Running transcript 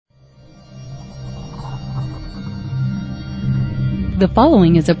The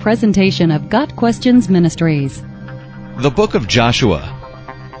following is a presentation of Got Questions Ministries. The Book of Joshua.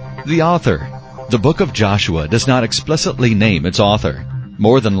 The author. The Book of Joshua does not explicitly name its author.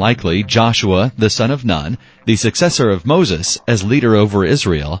 More than likely, Joshua, the son of Nun, the successor of Moses as leader over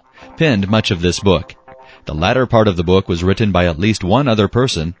Israel, penned much of this book. The latter part of the book was written by at least one other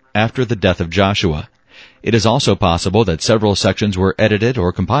person after the death of Joshua. It is also possible that several sections were edited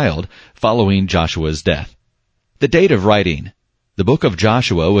or compiled following Joshua's death. The date of writing. The book of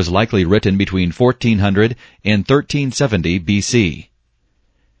Joshua was likely written between 1400 and 1370 BC.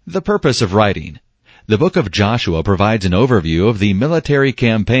 The purpose of writing. The book of Joshua provides an overview of the military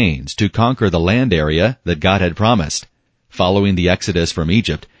campaigns to conquer the land area that God had promised. Following the exodus from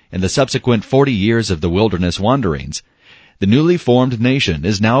Egypt and the subsequent 40 years of the wilderness wanderings, the newly formed nation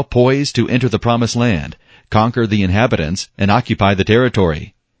is now poised to enter the promised land, conquer the inhabitants, and occupy the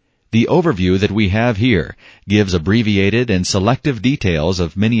territory. The overview that we have here gives abbreviated and selective details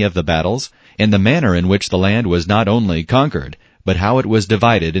of many of the battles and the manner in which the land was not only conquered, but how it was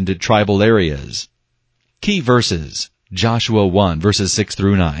divided into tribal areas. Key verses. Joshua 1 verses 6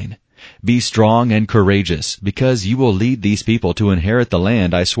 through 9. Be strong and courageous, because you will lead these people to inherit the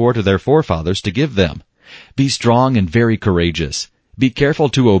land I swore to their forefathers to give them. Be strong and very courageous. Be careful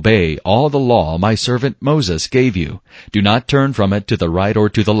to obey all the law my servant Moses gave you. Do not turn from it to the right or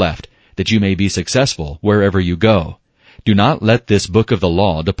to the left, that you may be successful wherever you go. Do not let this book of the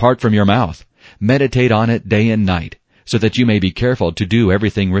law depart from your mouth. Meditate on it day and night, so that you may be careful to do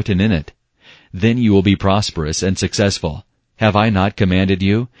everything written in it. Then you will be prosperous and successful. Have I not commanded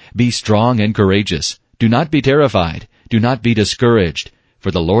you? Be strong and courageous. Do not be terrified. Do not be discouraged,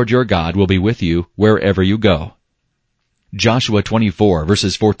 for the Lord your God will be with you wherever you go. Joshua 24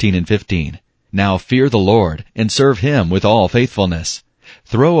 verses 14 and 15. Now fear the Lord, and serve him with all faithfulness.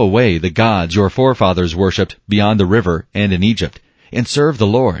 Throw away the gods your forefathers worshipped beyond the river and in Egypt, and serve the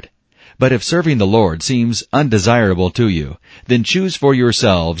Lord. But if serving the Lord seems undesirable to you, then choose for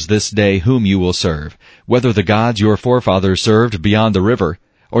yourselves this day whom you will serve, whether the gods your forefathers served beyond the river,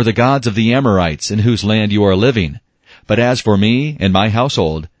 or the gods of the Amorites in whose land you are living. But as for me and my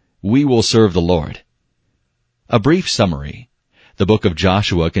household, we will serve the Lord. A brief summary. The book of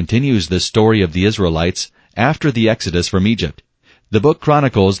Joshua continues the story of the Israelites after the exodus from Egypt. The book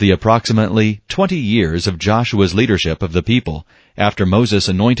chronicles the approximately 20 years of Joshua's leadership of the people after Moses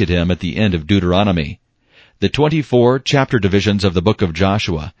anointed him at the end of Deuteronomy. The 24 chapter divisions of the book of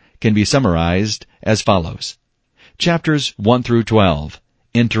Joshua can be summarized as follows. Chapters 1 through 12,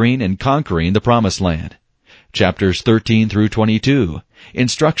 entering and conquering the promised land. Chapters 13 through 22,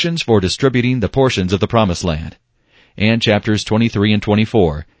 instructions for distributing the portions of the promised land. And chapters 23 and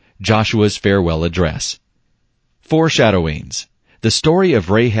 24, Joshua's farewell address. Foreshadowings. The story of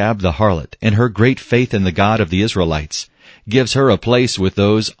Rahab the harlot and her great faith in the God of the Israelites gives her a place with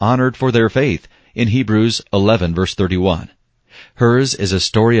those honored for their faith in Hebrews 11 verse 31. Hers is a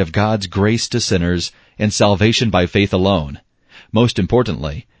story of God's grace to sinners and salvation by faith alone. Most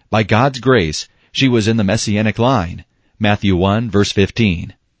importantly, by God's grace, she was in the Messianic line. Matthew 1 verse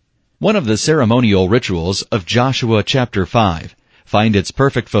 15. One of the ceremonial rituals of Joshua chapter 5 find its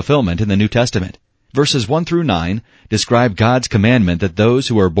perfect fulfillment in the New Testament. Verses 1 through 9 describe God's commandment that those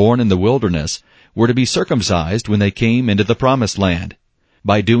who were born in the wilderness were to be circumcised when they came into the promised land.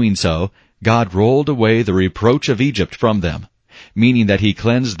 By doing so, God rolled away the reproach of Egypt from them, meaning that he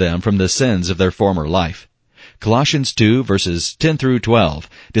cleansed them from the sins of their former life. Colossians 2 verses 10 through 12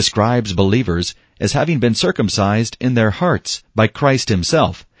 describes believers as having been circumcised in their hearts by Christ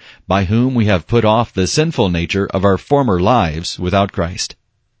himself, by whom we have put off the sinful nature of our former lives without Christ.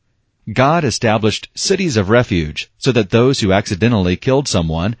 God established cities of refuge so that those who accidentally killed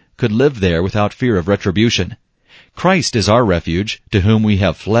someone could live there without fear of retribution. Christ is our refuge, to whom we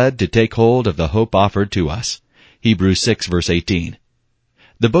have fled to take hold of the hope offered to us. Hebrews 6 verse 18.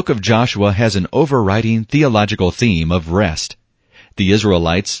 The book of Joshua has an overriding theological theme of rest. The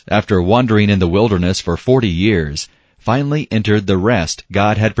Israelites, after wandering in the wilderness for 40 years, finally entered the rest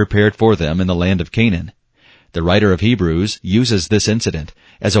God had prepared for them in the land of Canaan. The writer of Hebrews uses this incident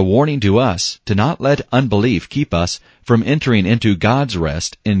as a warning to us to not let unbelief keep us from entering into God's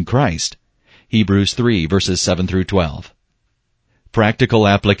rest in Christ. Hebrews 3 verses 7 through 12. Practical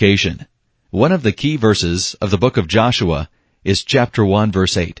application. One of the key verses of the book of Joshua is chapter 1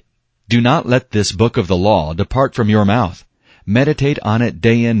 verse 8. Do not let this book of the law depart from your mouth. Meditate on it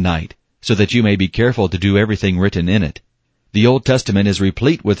day and night, so that you may be careful to do everything written in it. The Old Testament is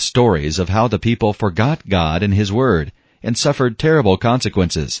replete with stories of how the people forgot God and His Word and suffered terrible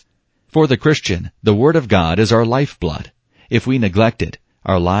consequences. For the Christian, the Word of God is our lifeblood. If we neglect it,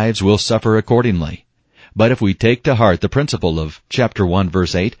 our lives will suffer accordingly. But if we take to heart the principle of chapter 1,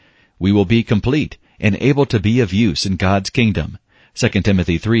 verse 8, we will be complete and able to be of use in God's kingdom. 2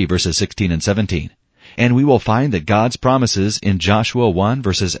 Timothy 3, verses 16 and 17. And we will find that God's promises in Joshua 1,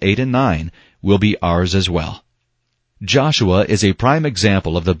 verses 8 and 9 will be ours as well. Joshua is a prime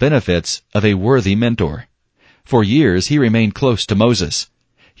example of the benefits of a worthy mentor. For years he remained close to Moses.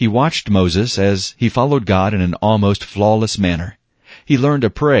 He watched Moses as he followed God in an almost flawless manner. He learned to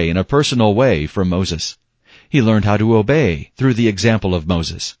pray in a personal way from Moses. He learned how to obey through the example of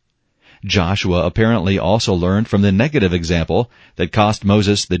Moses. Joshua apparently also learned from the negative example that cost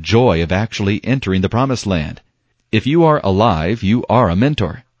Moses the joy of actually entering the Promised Land. If you are alive, you are a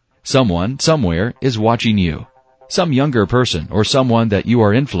mentor. Someone, somewhere, is watching you. Some younger person or someone that you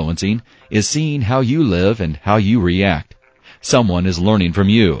are influencing is seeing how you live and how you react. Someone is learning from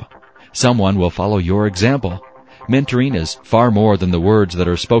you. Someone will follow your example. Mentoring is far more than the words that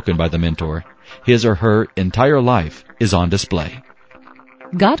are spoken by the mentor. His or her entire life is on display.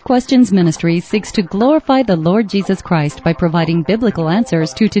 Got Questions Ministry seeks to glorify the Lord Jesus Christ by providing biblical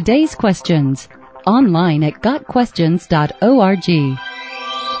answers to today's questions. Online at GotQuestions.org.